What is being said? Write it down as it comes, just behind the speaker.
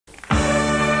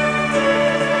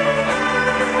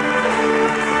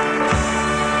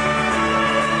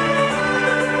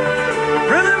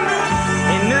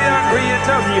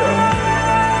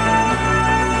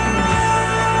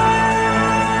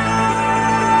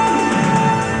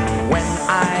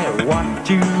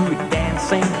you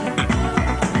dancing,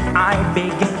 I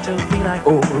begin to feel like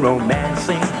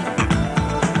romancing.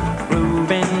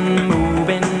 Grooving,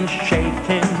 moving,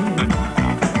 shaking,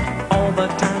 all the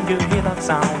time you hear that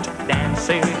sound,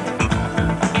 dancing.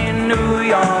 In New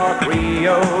York,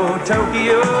 Rio,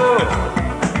 Tokyo,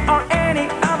 or any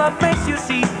other place you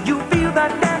see, you feel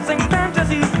that dancing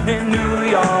fantasy. In New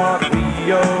York,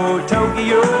 Rio,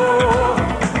 Tokyo,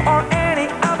 or any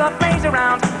other place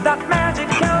around, that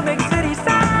magical big city sound.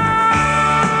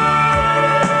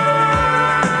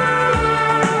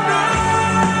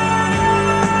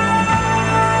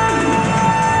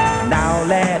 Now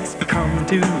let's come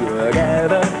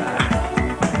together,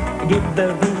 give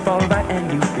the groove all right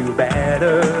and you feel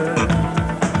better.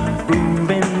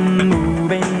 Grooving,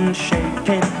 moving,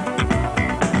 shaking,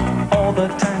 all the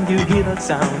time you hear that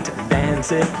sound,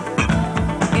 dancing.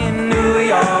 In New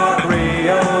York,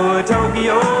 Rio,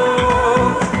 Tokyo,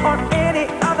 or any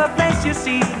other place you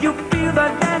see, you feel the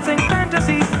dancing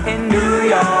fantasy. In New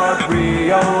York,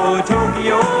 Rio,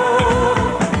 Tokyo,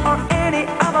 or any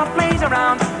other place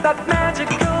around, that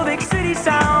magical big city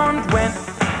sound. When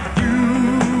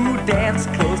you dance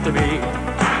close to me,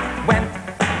 when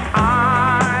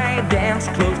I dance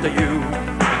close to you,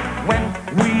 when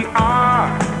we are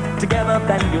together,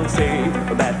 then you'll see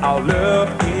that our love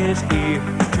is here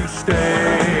to stay.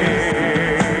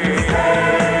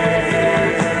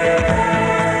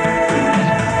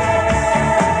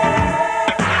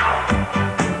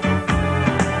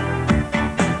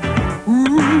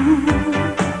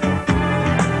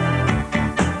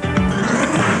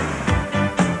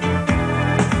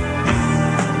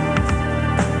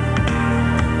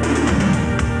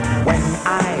 When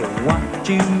I watch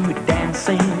you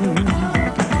dancing,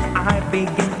 I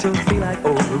begin to feel like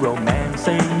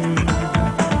romancing.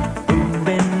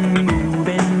 Moving,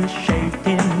 moving,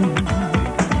 shaking,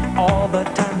 all the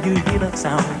time you hear that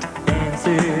sound,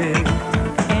 dancing.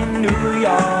 In New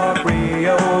York,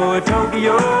 Rio,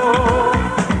 Tokyo,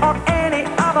 or any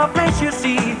other place you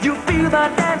see, you feel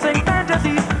that dancing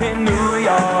fantasy. In New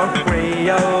York,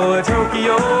 Rio,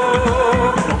 Tokyo,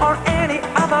 or any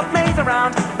other place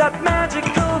around, that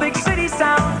magical big city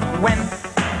sound. When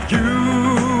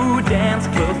you dance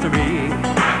close to me,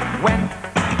 when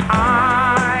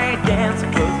I dance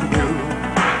close to you,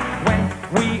 when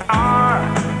we are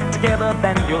together,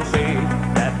 then you'll see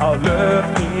that our love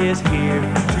is here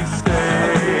to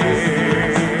stay.